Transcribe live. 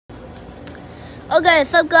Okay,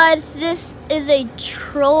 what's up guys? This is a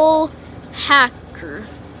troll hacker.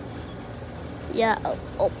 Yeah,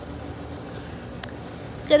 oh.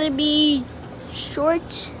 It's gonna be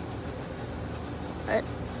short.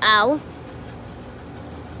 Ow.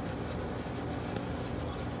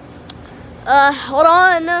 Hold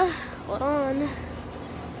on.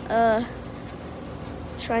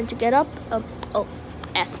 Trying to get up. Oh,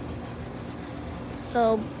 F.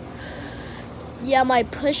 So, yeah, my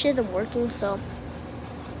push isn't working, so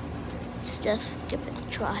let's just give it a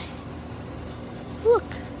try. Look.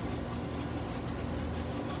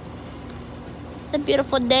 It's a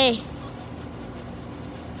beautiful day.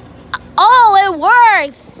 Oh, it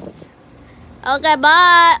works! Okay,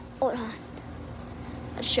 bye. Hold on.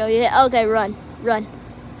 I'll show you. Okay, run.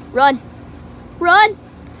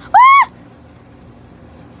 Ah!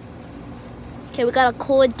 Okay, we gotta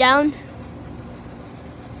cool it down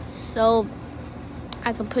so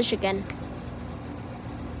I can push again.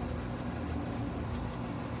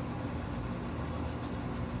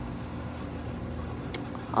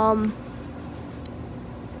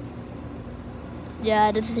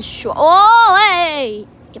 Yeah, this is short. Oh, hey!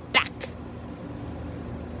 Get back.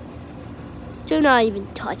 Do not even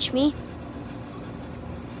touch me.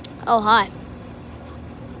 Oh, hi.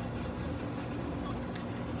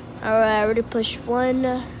 Alright, I already pushed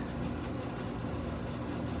one.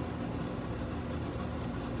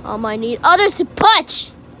 I need others to push.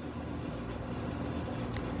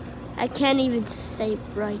 I can't even say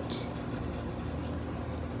right.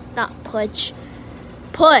 Not push.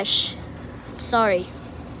 Push. Sorry.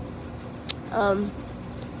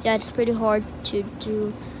 Yeah, it's pretty hard to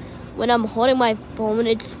do. When I'm holding my phone,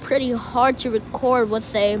 it's pretty hard to record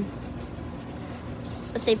with a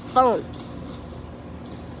phone.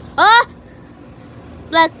 Ah!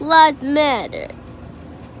 Black Lives Matter.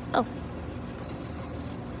 Oh.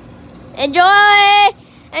 Enjoy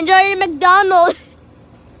your McDonald's.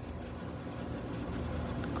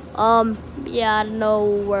 Yeah, I don't know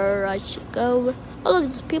where I should go. Oh, look,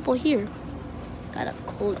 there's people here. Gotta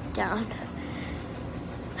cool it down.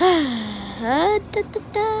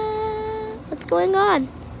 What's going on?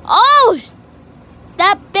 Oh!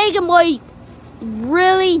 That bacon boy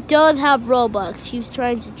really does have Robux. He's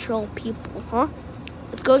trying to troll people, huh?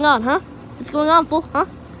 What's going on, huh? What's going on, fool, huh?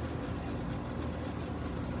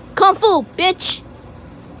 Kung Fu, bitch!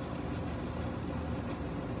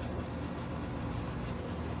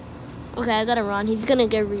 Okay, I gotta run. He's gonna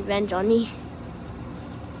get revenge on me.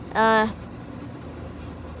 Yeah.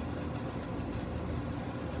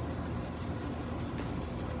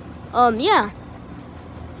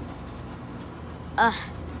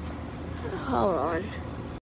 Hold on.